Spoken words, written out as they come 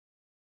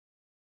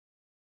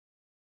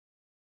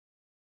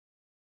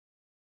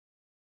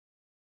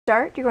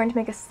start, you're going to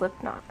make a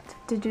slip knot.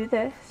 To do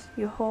this,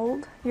 you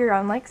hold your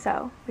yarn like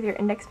so, with your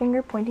index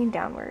finger pointing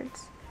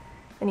downwards.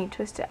 Then you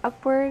twist it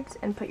upwards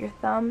and put your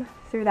thumb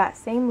through that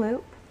same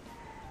loop,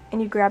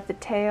 and you grab the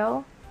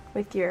tail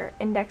with your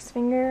index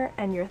finger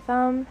and your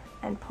thumb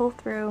and pull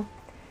through,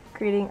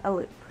 creating a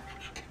loop.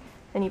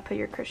 Then you put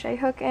your crochet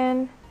hook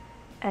in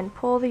and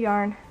pull the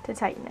yarn to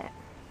tighten it.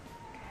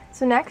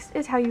 So next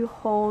is how you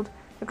hold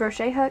the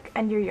crochet hook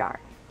and your yarn.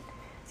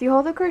 So you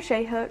hold the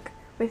crochet hook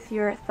with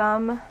your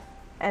thumb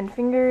and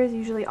fingers,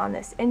 usually on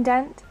this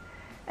indent,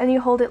 and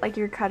you hold it like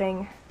you're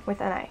cutting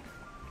with a knife.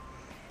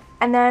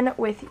 And then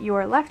with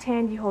your left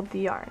hand, you hold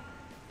the yarn.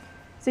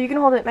 So you can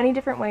hold it many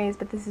different ways,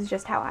 but this is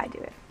just how I do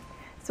it.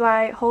 So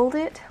I hold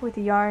it with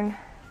the yarn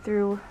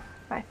through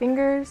my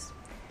fingers,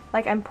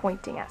 like I'm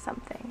pointing at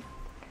something.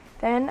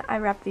 Then I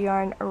wrap the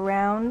yarn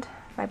around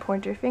my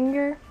pointer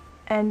finger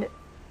and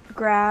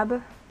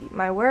grab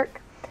my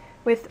work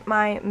with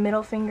my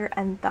middle finger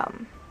and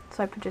thumb.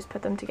 So I just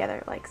put them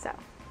together like so.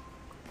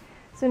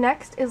 So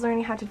next is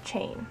learning how to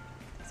chain.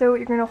 So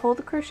you're going to hold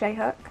the crochet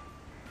hook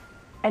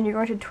and you're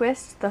going to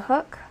twist the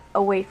hook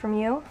away from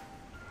you.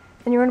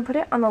 Then you're going to put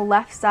it on the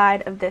left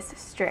side of this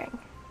string.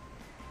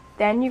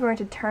 Then you're going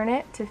to turn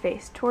it to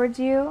face towards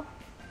you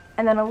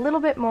and then a little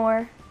bit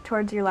more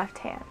towards your left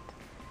hand.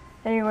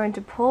 Then you're going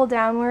to pull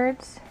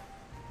downwards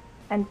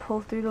and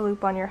pull through the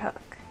loop on your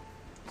hook,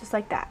 just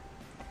like that.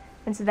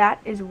 And so that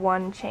is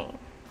one chain.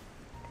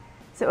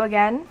 So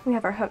again, we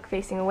have our hook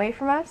facing away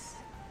from us.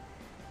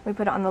 We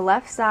put it on the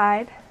left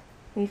side,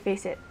 we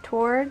face it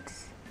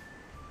towards,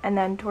 and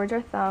then towards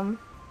our thumb,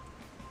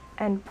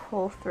 and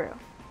pull through.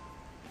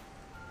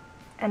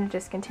 And it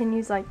just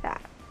continues like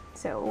that.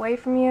 So away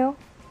from you,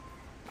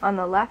 on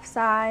the left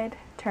side,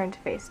 turn to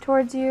face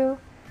towards you,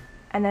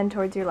 and then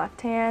towards your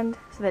left hand,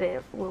 so that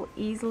it will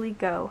easily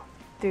go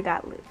through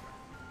that loop.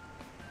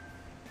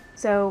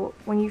 So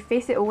when you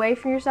face it away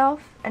from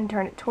yourself and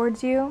turn it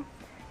towards you,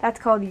 that's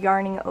called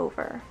yarning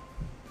over.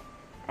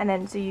 And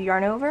then so you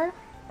yarn over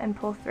and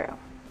pull through.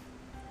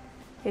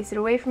 Face it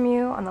away from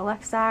you on the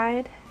left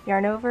side,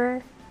 yarn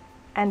over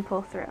and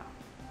pull through.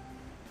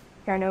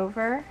 Yarn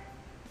over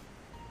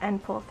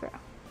and pull through.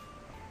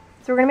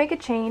 So we're going to make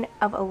a chain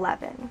of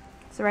 11.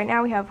 So right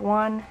now we have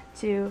 1,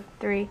 2,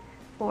 3,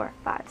 4,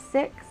 5,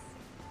 6,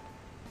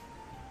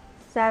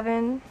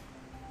 7,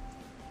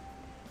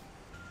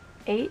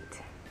 8,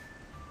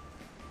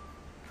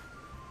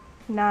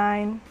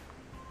 9,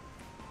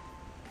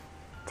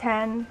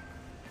 10,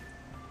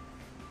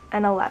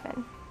 and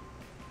 11.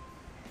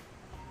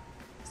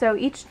 So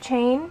each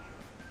chain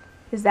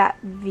is that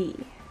V,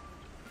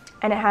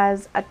 and it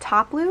has a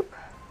top loop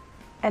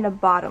and a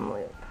bottom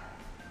loop.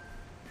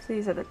 So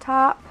these are the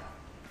top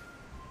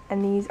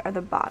and these are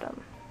the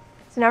bottom.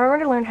 So now we're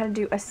going to learn how to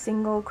do a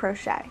single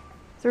crochet.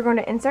 So we're going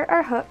to insert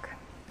our hook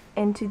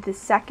into the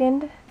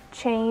second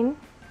chain,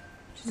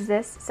 which is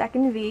this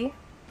second V,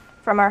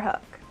 from our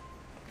hook.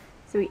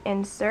 So we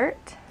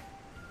insert,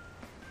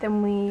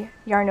 then we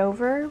yarn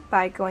over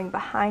by going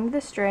behind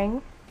the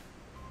string,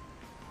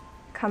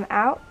 come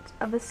out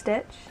of the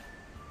stitch,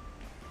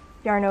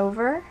 yarn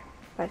over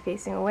by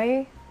facing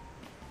away,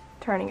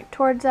 turning it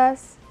towards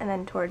us, and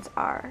then towards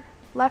our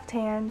left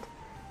hand,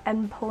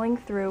 and pulling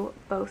through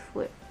both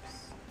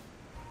loops.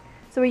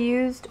 So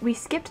we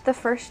skipped the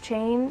first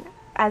chain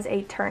as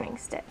a turning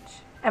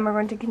stitch, and we're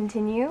going to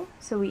continue.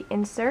 So we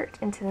insert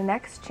into the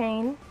next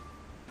chain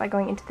by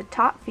going into the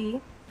top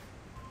V,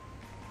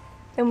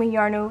 then we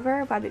yarn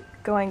over by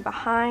going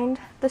behind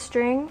the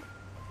string,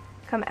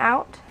 come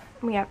out,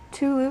 and we have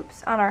 2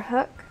 loops on our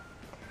hook,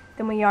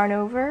 then we yarn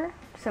over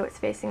so it's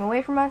facing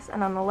away from us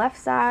and on the left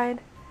side,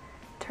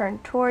 turn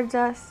towards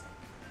us,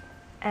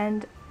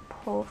 and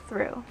pull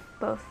through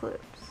both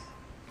loops.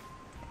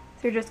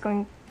 So you're just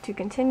going to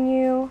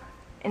continue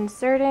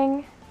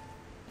inserting,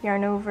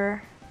 yarn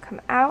over,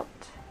 come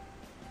out,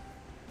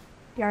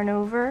 yarn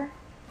over,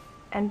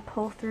 and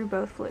pull through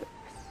both loops.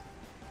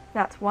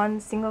 That's one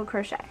single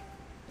crochet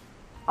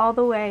all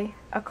the way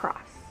across.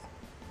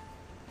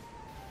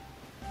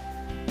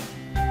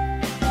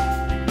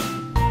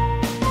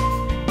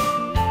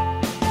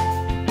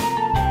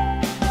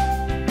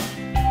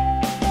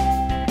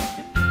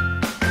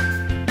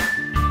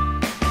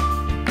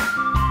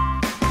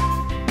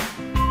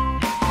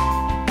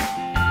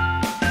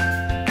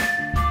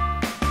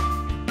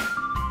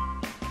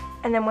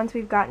 And then once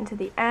we've gotten to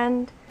the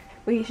end,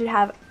 we should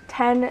have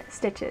 10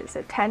 stitches,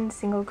 so 10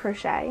 single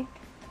crochet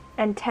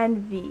and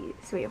 10 V's.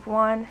 So we have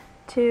 1,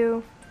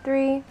 2,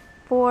 3,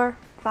 4,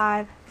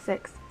 5,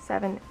 6,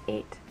 7,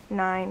 8,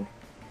 9,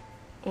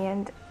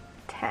 and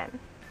 10.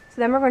 So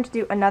then we're going to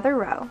do another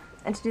row,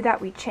 and to do that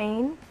we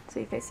chain, so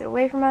you face it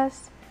away from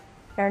us,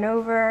 yarn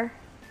over,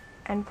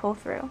 and pull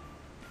through.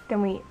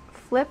 Then we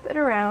flip it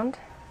around,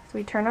 so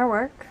we turn our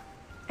work,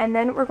 and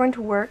then we're going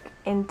to work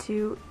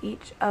into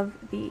each of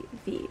the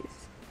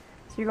V's.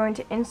 So you're going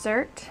to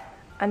insert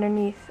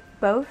underneath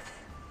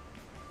both.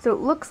 So it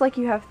looks like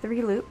you have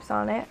 3 loops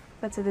on it,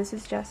 but so this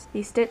is just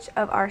the stitch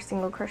of our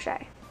single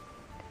crochet.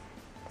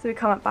 So we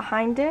come up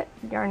behind it,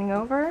 yarning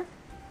over,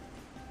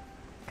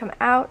 come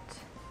out,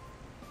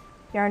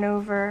 yarn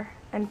over,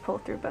 and pull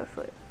through both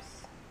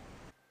loops.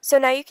 So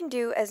now you can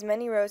do as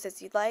many rows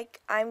as you'd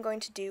like. I'm going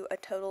to do a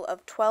total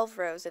of 12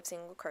 rows of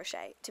single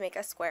crochet to make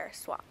a square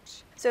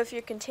swatch. So if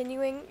you're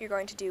continuing, you're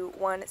going to do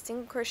 1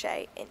 single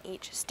crochet in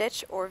each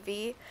stitch or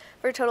V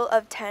for a total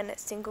of 10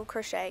 single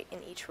crochet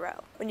in each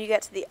row. When you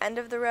get to the end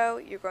of the row,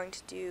 you're going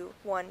to do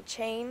 1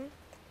 chain,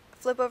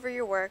 flip over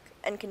your work,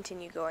 and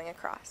continue going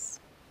across.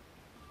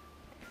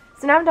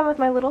 So now I'm done with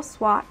my little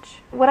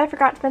swatch. What I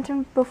forgot to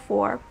mention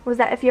before was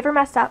that if you ever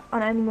mess up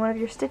on any one of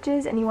your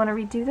stitches and you want to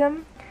redo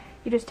them,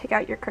 you just take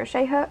out your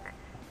crochet hook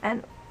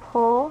and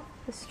pull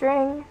the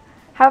string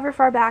however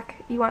far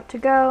back you want to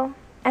go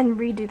and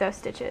redo those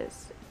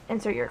stitches.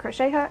 Insert your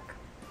crochet hook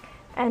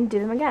and do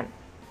them again.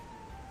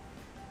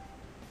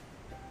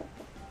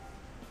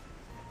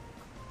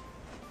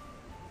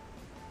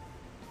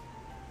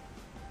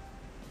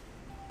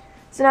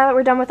 So now that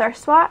we're done with our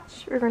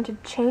swatch, we're going to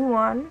chain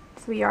 1,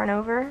 so we yarn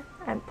over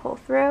and pull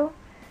through.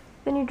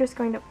 Then you're just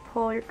going to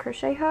pull your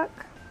crochet hook,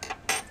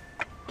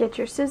 get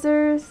your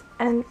scissors,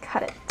 and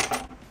cut it.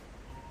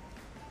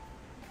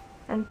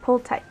 And pull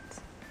tight.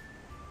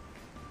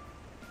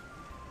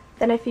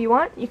 Then if you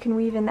want, you can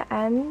weave in the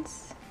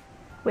ends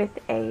with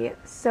a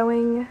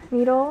sewing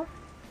needle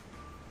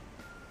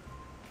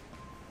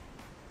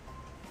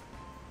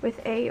with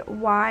a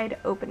wide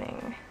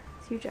opening.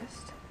 So you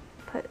just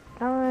put it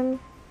on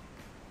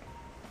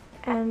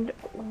and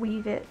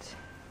weave it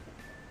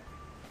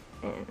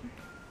in.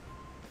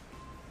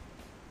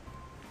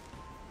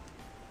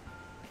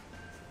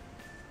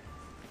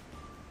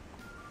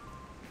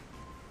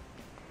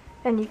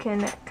 And you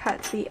can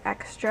cut the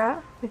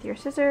extra with your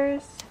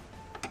scissors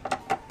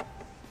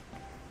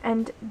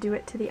and do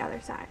it to the other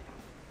side.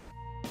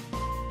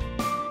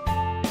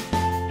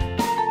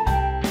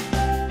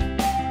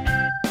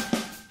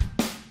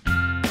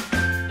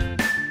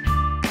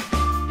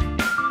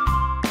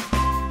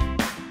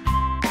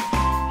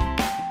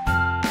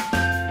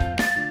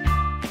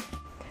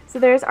 So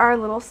there's our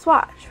little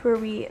swatch where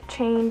we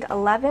chained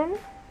 11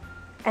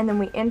 and then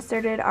we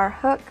inserted our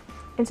hook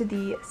into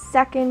the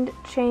second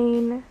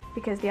chain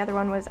because the other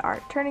one was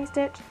our turning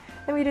stitch,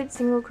 and we did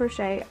single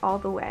crochet all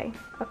the way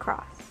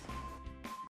across.